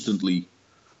instantly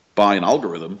by an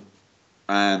algorithm.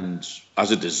 And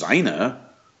as a designer,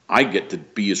 I get to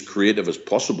be as creative as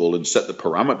possible and set the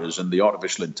parameters, and the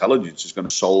artificial intelligence is going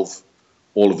to solve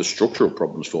all of the structural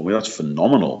problems for me. That's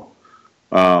phenomenal.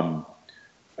 And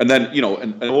then,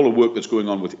 and all the work that's going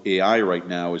on with AI right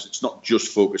now is it's not just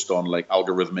focused on like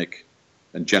algorithmic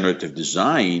and generative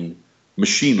design.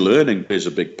 machine learning plays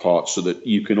a big part, so that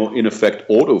you can, in effect,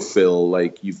 autofill.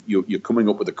 Like you're coming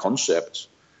up with a concept,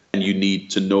 and you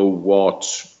need to know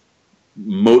what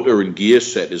motor and gear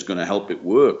set is going to help it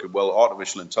work. Well,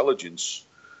 artificial intelligence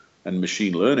and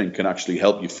machine learning can actually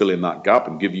help you fill in that gap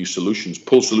and give you solutions,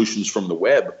 pull solutions from the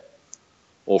web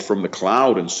or from the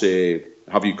cloud, and say,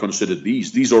 have you considered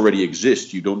these? These already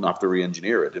exist. You don't have to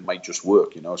re-engineer it. It might just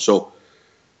work, So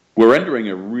we're entering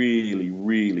a really,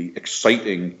 really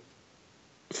exciting,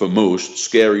 for most,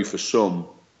 scary for some,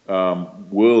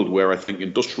 world where I think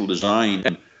industrial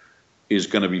design is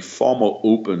going to be far more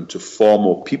open to far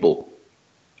more people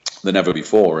than ever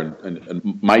before.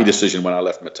 And my decision when I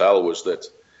left Mattel was that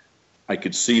I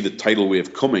could see the tidal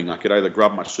wave coming. I could either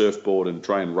grab my surfboard and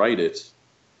try and ride it,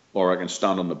 or I can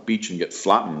stand on the beach and get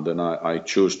flattened. And I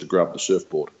chose to grab the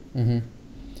surfboard. Mm-hmm.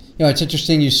 It's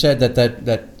interesting you said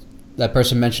that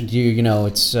person mentioned to you,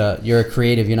 it's you're a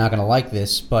creative, you're not going to like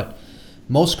this. But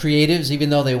most creatives, even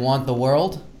though they want the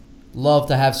world, love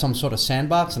to have some sort of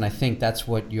sandbox. And I think that's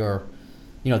what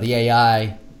the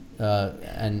AI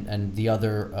and the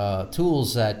other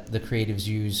tools that the creatives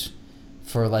use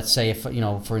for, let's say, if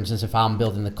for instance, if I'm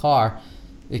building the car,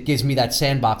 it gives me that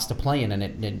sandbox to play in,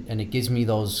 and it gives me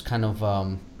those kind of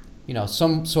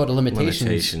some sort of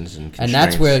limitations and constraints. And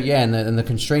that's where and the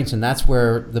constraints, and that's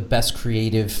where the best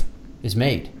creative is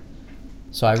made.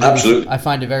 So I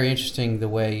find it very interesting the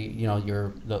way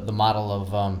the model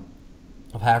of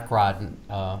HackRod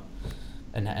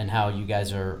and how you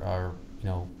guys are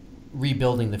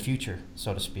rebuilding the future,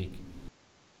 so to speak.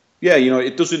 Yeah,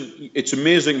 it's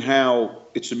amazing how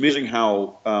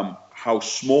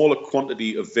small a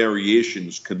quantity of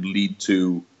variations can lead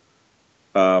to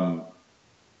a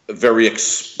very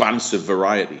expansive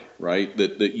variety, right?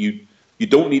 That you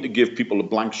don't need to give people a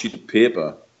blank sheet of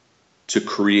paper to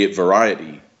create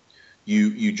variety.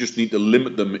 You just need to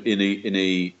limit them in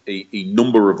a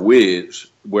number of ways,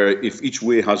 where if each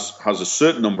way has a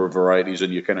certain number of varieties,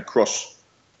 and you're kind of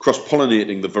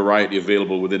cross-pollinating the variety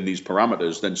available within these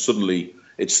parameters, then suddenly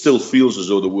it still feels as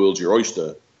though the world's your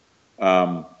oyster.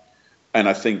 And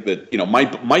I think that, my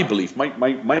belief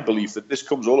that this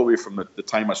comes all the way from the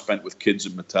time I spent with kids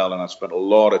at Mattel, and I spent a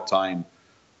lot of time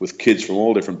with kids from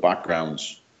all different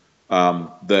backgrounds.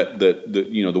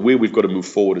 The way we've got to move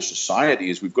forward as society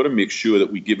is we've got to make sure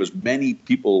that we give as many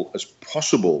people as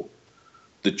possible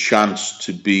the chance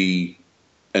to be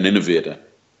an innovator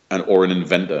or an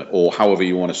inventor, or however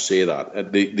you want to say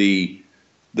that. The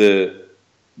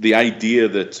idea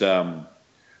that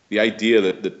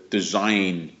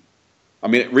design, I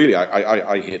mean, really,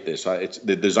 I hate this.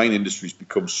 The design industry's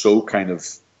become so kind of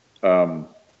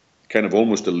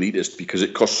almost elitist, because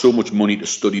it costs so much money to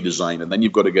study design, and then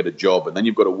you've got to get a job, and then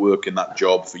you've got to work in that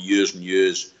job for years and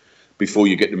years before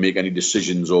you get to make any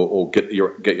decisions or get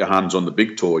your hands on the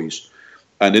big toys.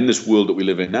 And in this world that we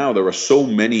live in now, there are so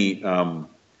many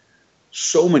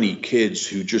kids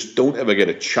who just don't ever get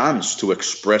a chance to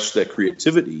express their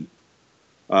creativity.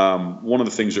 One of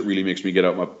the things that really makes me get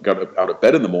out of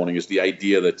bed in the morning is the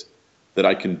idea that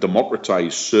I can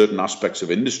democratize certain aspects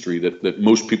of industry that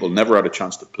most people never had a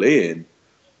chance to play in,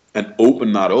 and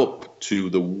open that up to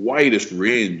the widest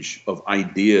range of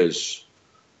ideas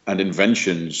and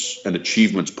inventions and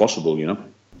achievements possible,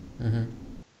 Mm-hmm.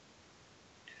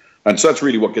 And so that's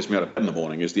really what gets me out of bed in the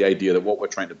morning, is the idea that what we're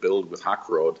trying to build with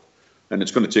HackRod, and it's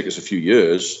going to take us a few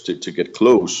years to get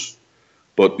close,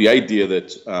 but the idea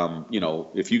that,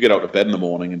 if you get out of bed in the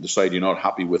morning and decide you're not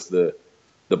happy with the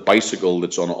bicycle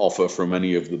that's on offer from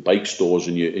any of the bike stores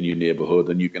in your neighborhood,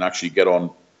 then you can actually get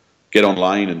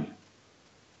online and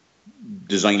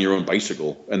design your own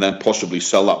bicycle, and then possibly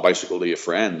sell that bicycle to your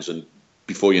friends, and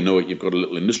before you know it, you've got a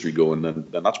little industry going. Then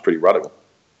that's pretty radical.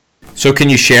 So can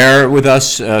you share with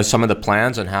us some of the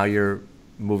plans on how you're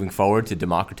moving forward to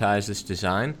democratize this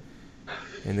design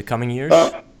in the coming years?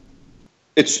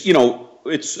 It's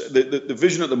the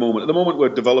vision at the moment. At the moment, we're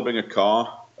developing a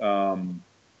car, the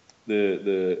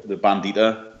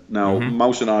Bandita. Now, mm-hmm.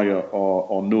 Mouse and I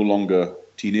are no longer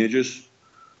teenagers,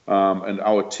 and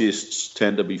our tastes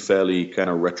tend to be fairly kind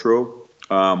of retro.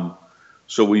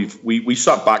 So we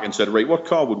sat back and said, right, what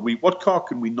car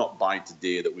can we not buy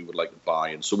today that we would like to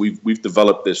buy? And so we've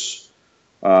developed this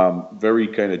very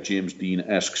kind of James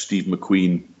Dean-esque Steve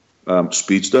McQueen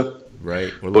speedster.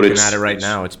 Right, we're looking at it right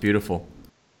now. It's beautiful.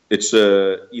 It's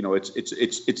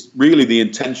it's really, the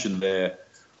intention there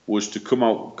was to come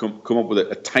up with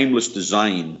a timeless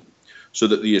design, so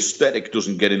that the aesthetic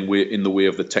doesn't get in the way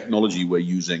of the technology we're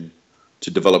using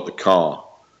to develop the car.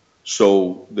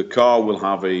 So the car will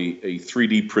have a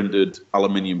 3D printed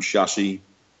aluminium chassis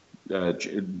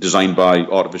designed by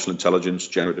artificial intelligence,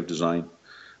 generative design.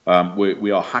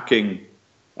 We are hacking.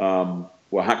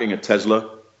 We're hacking a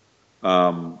Tesla.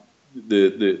 The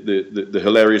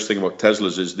hilarious thing about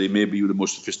Teslas is they may be the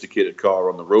most sophisticated car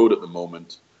on the road at the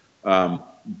moment,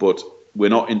 but we're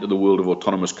not into the world of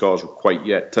autonomous cars quite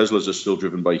yet. Teslas are still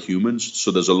driven by humans, so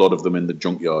there's a lot of them in the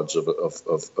junkyards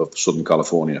of Southern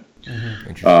California.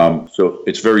 So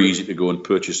it's very easy to go and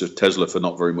purchase a Tesla for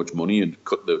not very much money and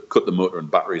cut the motor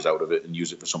and batteries out of it and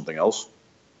use it for something else.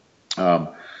 A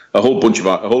whole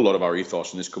lot of our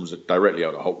ethos, and this comes directly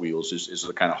out of Hot Wheels, is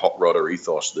the kind of hot rodder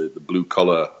ethos, the blue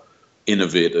collar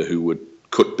innovator who would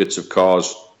cut bits of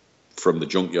cars from the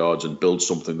junkyards and build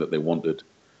something that they wanted.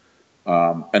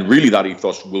 And really, that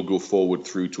ethos will go forward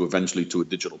through to eventually to a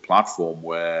digital platform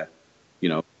where,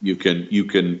 you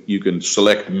can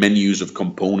select menus of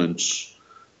components,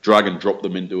 drag and drop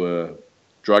them into a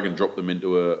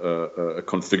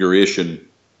configuration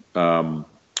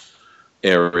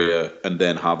area, and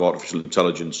then have artificial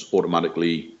intelligence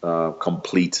automatically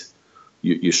complete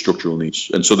your structural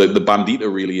needs. And so the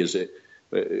Bandita really is it.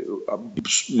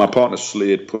 My partner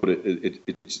Slade put it.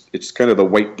 It's kind of the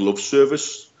white glove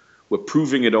service. We're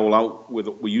proving it all out.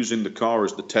 We're using the car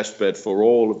as the test bed for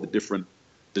all of the different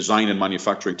design and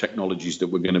manufacturing technologies that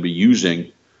we're going to be using.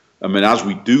 I mean, as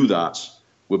we do that,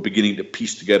 we're beginning to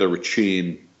piece together a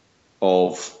chain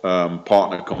of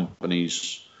partner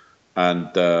companies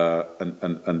and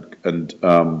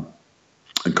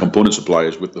component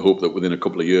suppliers, with the hope that within a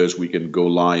couple of years we can go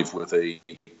live with a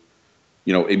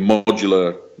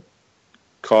modular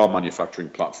car manufacturing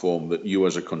platform that you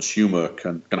as a consumer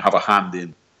can have a hand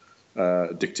in.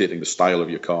 Dictating the style of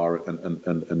your car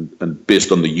and based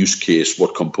on the use case,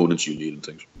 what components you need and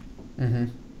things. Mm-hmm.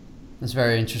 That's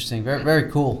very interesting. Very,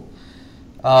 very cool.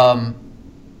 I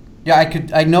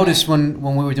noticed when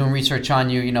we were doing research on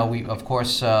you, we of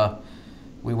course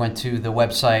we went to the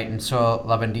website and saw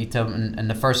La Bandita, and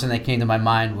the first thing that came to my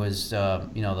mind was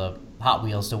the Hot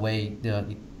Wheels, the way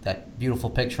that beautiful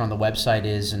picture on the website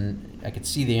is, and I could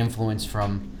see the influence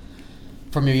from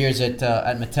your years at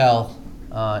Mattel.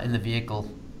 In the vehicle,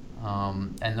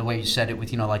 and the way you said it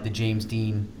with like the James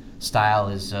Dean style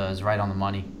is right on the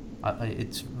money.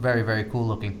 It's very, very cool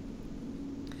looking.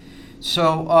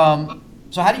 So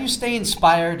how do you stay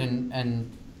inspired, and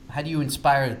how do you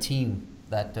inspire the team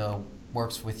that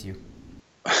works with you?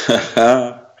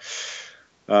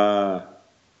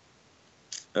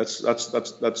 That's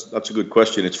a good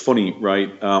question. It's funny,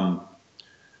 right?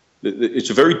 It's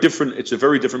a very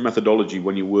different methodology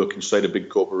when you work inside a big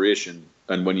corporation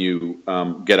and when you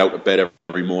get out of bed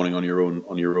every morning on your own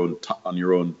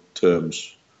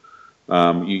terms.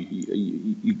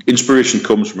 Inspiration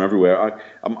comes from everywhere.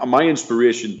 My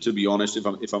inspiration, to be honest, if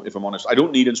I'm honest, I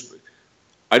don't need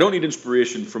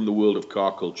inspiration from the world of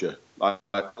car culture. I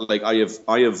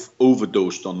have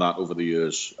overdosed on that over the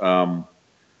years.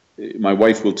 My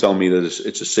wife will tell me that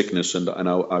it's a sickness, and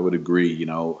I would agree.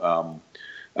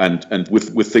 And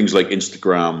with things like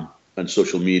Instagram and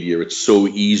social media, it's so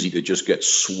easy to just get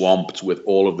swamped with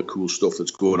all of the cool stuff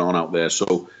that's going on out there.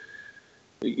 So,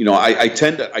 I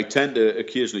tend to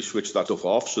occasionally switch that stuff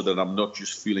off so that I'm not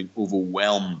just feeling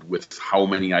overwhelmed with how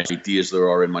many ideas there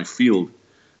are in my field.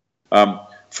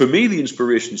 For me, the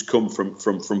inspirations come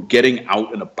from getting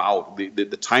out and about. The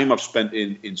time I've spent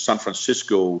in San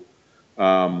Francisco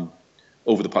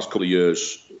over the past couple of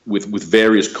years with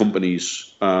various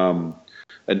companies.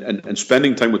 And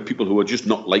spending time with people who are just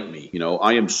not like me.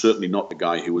 I am certainly not the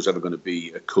guy who was ever going to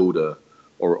be a coder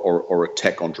or a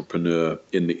tech entrepreneur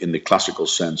in the classical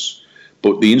sense.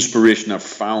 But the inspiration I've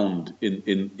found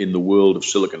in the world of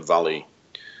Silicon Valley,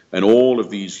 and all of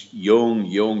these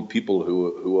young people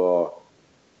who are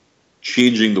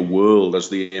changing the world as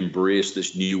they embrace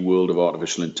this new world of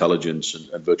artificial intelligence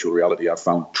and virtual reality, I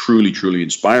found truly, truly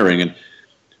inspiring. And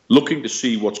looking to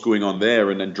see what's going on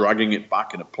there and then dragging it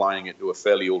back and applying it to a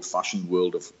fairly old-fashioned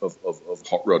world of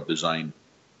hot rod design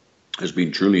has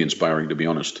been truly inspiring, to be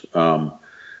honest.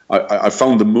 I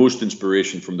found the most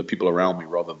inspiration from the people around me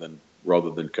rather than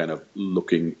kind of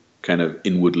looking kind of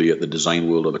inwardly at the design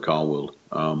world or the car world.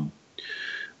 And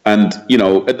at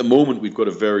the moment we've got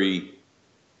a very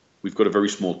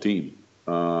small team.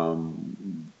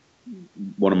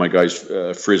 One of my guys,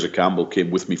 Fraser Campbell, came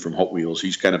with me from Hot Wheels.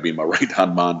 He's kind of been my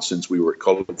right-hand man since we were at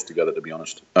college together, to be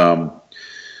honest. And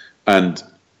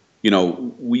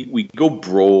we go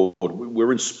broad.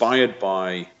 We're inspired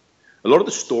by a lot of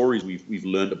the stories we've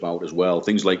learned about as well.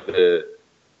 Things like the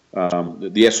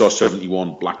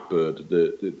SR-71 Blackbird.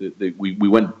 We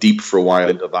went deep for a while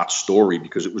into that story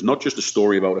because it was not just a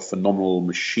story about a phenomenal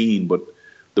machine, but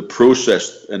the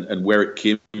process and where it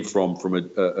came from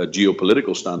a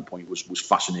geopolitical standpoint was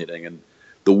fascinating. And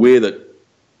the way that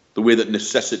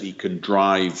necessity can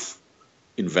drive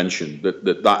invention.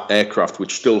 That aircraft,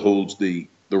 which still holds the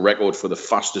record for the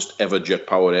fastest ever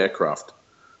jet-powered aircraft,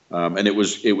 and it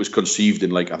was conceived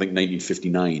in, like, I think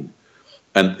 1959,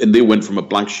 and they went from a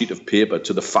blank sheet of paper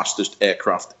to the fastest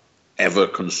aircraft ever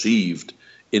conceived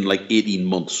in like 18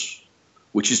 months,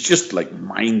 which is just like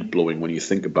mind-blowing when you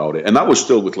think about it. And that was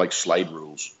still with like slide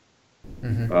rules.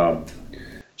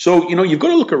 So you've got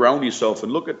to look around yourself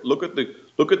and look at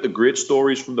the great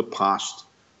stories from the past,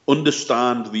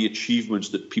 understand the achievements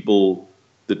that people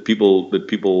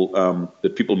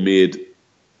made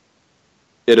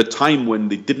at a time when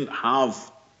they didn't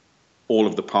have all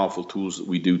of the powerful tools that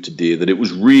we do today. That it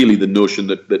was really the notion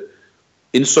that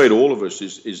inside all of us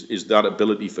is that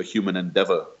ability for human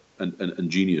endeavor and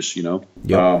genius. Yep.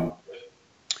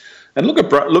 And look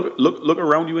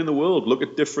around you in the world. Look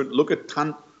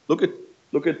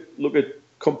at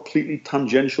completely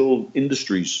tangential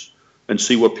industries and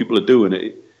see what people are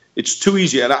doing. It's too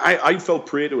easy, and I fell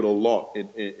prey to it a lot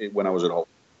when I was at home.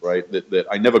 Right, that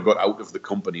I never got out of the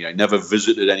company. I never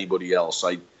visited anybody else.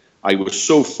 I was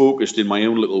so focused in my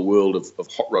own little world of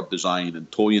hot rod design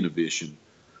and toy innovation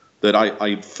that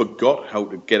I forgot how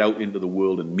to get out into the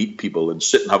world and meet people and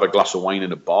sit and have a glass of wine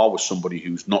in a bar with somebody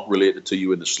who's not related to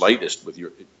you in the slightest,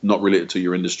 not related to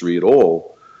your industry at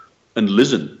all, and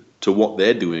listen to what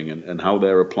they're doing and how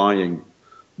they're applying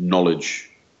knowledge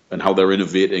and how they're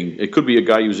innovating. It could be a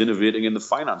guy who's innovating in the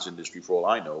finance industry for all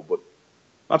I know, but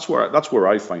that's where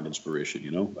I find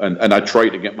inspiration, and I try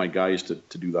to get my guys to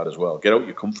do that as well. Get out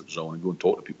your comfort zone and go and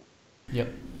talk to people. Yep,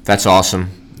 that's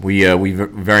awesome. We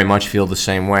very much feel the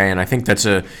same way, and I think it's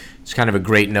kind of a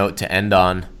great note to end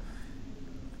on.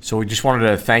 So we just wanted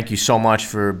to thank you so much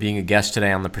for being a guest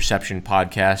today on the Perception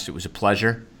Podcast. It was a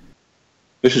pleasure.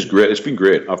 This is great. It's been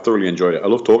great. I've thoroughly enjoyed it. I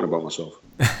love talking about myself.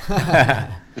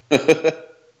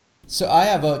 So I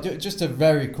have just a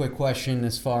very quick question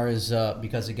as far as,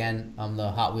 because again, I'm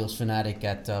the Hot Wheels fanatic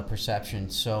at Perception.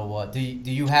 So do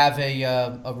you have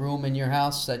a room in your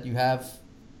house that you have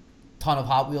a ton of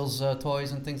Hot Wheels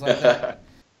toys and things like that?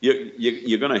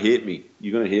 You're going to hate me.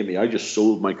 You're going to hate me. I just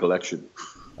sold my collection.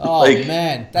 Oh,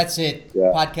 man, that's it.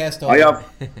 Yeah. Podcast over. I have,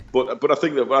 but I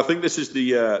think this is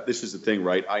the thing,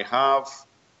 right? I have,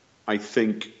 I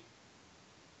think,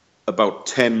 about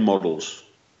 10 models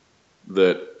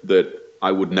that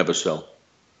I would never sell,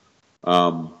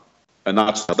 and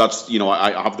that's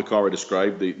I have the car I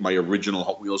described, my original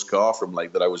Hot Wheels car from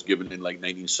that I was given in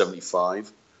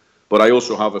 1975, but I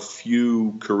also have a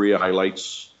few career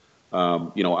highlights.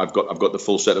 I've got the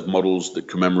full set of models that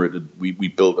commemorated. We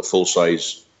built a full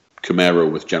size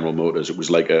Camaro with General Motors. It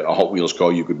was like a Hot Wheels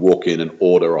car. You could walk in and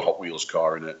order a Hot Wheels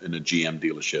car in a GM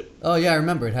dealership. Oh yeah, I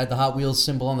remember. It had the Hot Wheels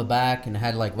symbol on the back and it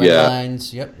had red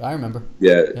lines. Yep, I remember.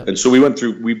 Yeah, yep. And so we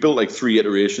built 3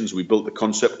 iterations. We built the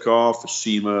concept car for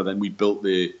SEMA, then we built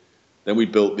the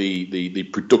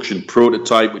production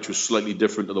prototype, which was slightly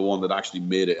different to the one that actually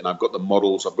made it. And I've got the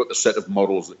models. I've got the set of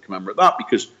models that commemorate that,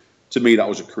 because to me that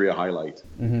was a career highlight.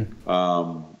 Mm-hmm.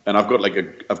 And I've got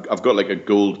a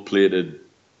gold plated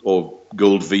or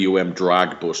gold VUM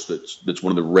drag bus that's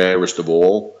one of the rarest of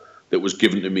all, that was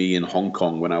given to me in Hong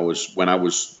Kong when I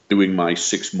was doing my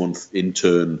 6-month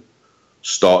intern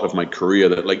start of my career,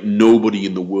 that nobody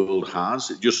in the world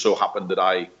has. It just so happened that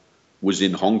I was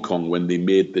in Hong Kong when they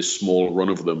made this small run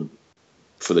of them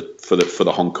for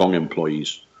the Hong Kong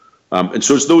employees. And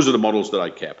so those are the models that I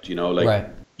kept, right.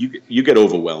 You get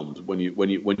overwhelmed when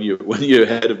you're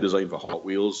head of design for Hot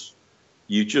Wheels.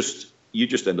 You just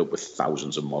end up with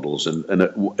thousands of models, and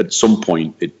at some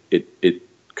point it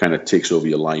kind of takes over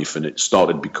your life, and it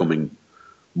started becoming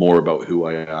more about who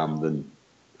I am than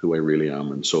who I really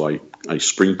am. And so I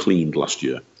spring cleaned last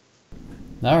year.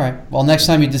 All right. Well, next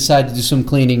time you decide to do some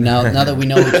cleaning, now that we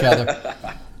know each other,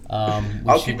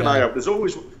 I'll keep an eye out. There's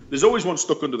always one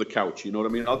stuck under the couch. You know what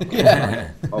I mean?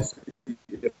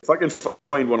 If I can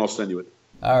find one, I'll send you it.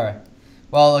 All right.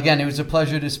 Well, again, it was a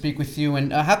pleasure to speak with you.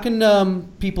 And how can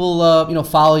people,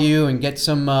 follow you and get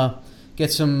some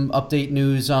update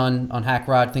news on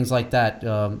HackRod, things like that?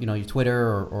 Your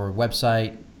Twitter or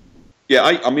website. Yeah,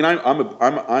 I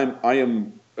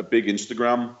am a big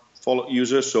Instagram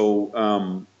user.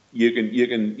 So you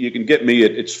can get me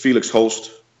at it's Felix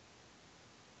Holst,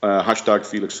 hashtag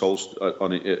Felix Holst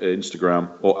on Instagram,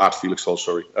 or at Felix Holst.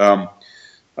 Sorry.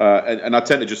 And I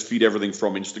tend to just feed everything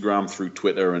from Instagram through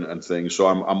Twitter and things. So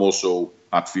I'm also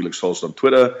at Felix Holst on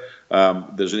Twitter.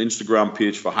 There's an Instagram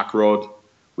page for HackRod,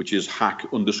 which is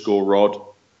hack_rod.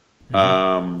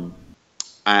 Mm-hmm.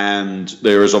 And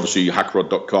there is obviously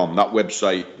hackrod.com. That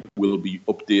website will be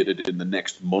updated in the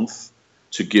next month.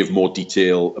 to give more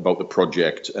detail about the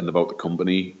project and about the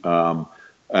company.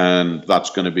 And that's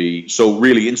going to be, so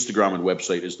really Instagram and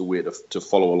website is the way to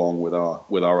follow along with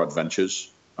our adventures.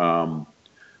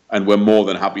 And we're more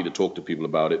than happy to talk to people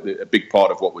about it. A big part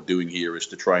of what we're doing here is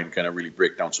to try and kind of really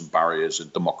break down some barriers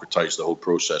and democratize the whole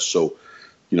process. So,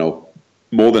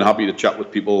 more than happy to chat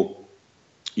with people.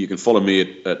 You can follow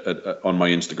me on my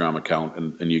Instagram account,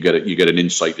 and you get an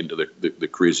insight into the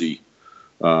crazy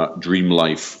dream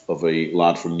life of a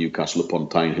lad from Newcastle upon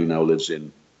Tyne who now lives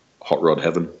in hot rod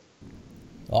heaven.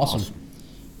 Awesome.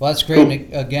 Well, that's great. Cool.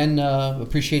 And again,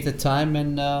 appreciate the time,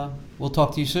 and we'll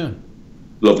talk to you soon.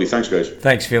 Lovely. Thanks, guys.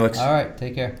 Thanks, Felix. All right.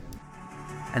 Take care.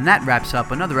 And that wraps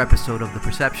up another episode of the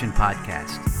Perception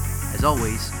Podcast. As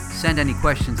always, send any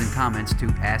questions and comments to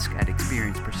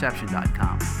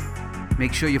ask@experienceperception.com.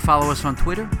 Make sure you follow us on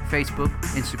Twitter, Facebook,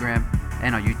 Instagram,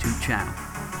 and our YouTube channel.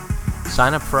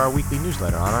 Sign up for our weekly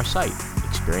newsletter on our site,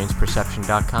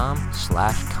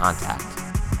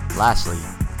 experienceperception.com/contact. Lastly,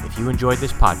 if you enjoyed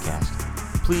this podcast,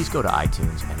 please go to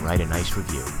iTunes and write a nice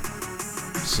review.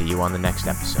 See you on the next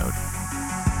episode.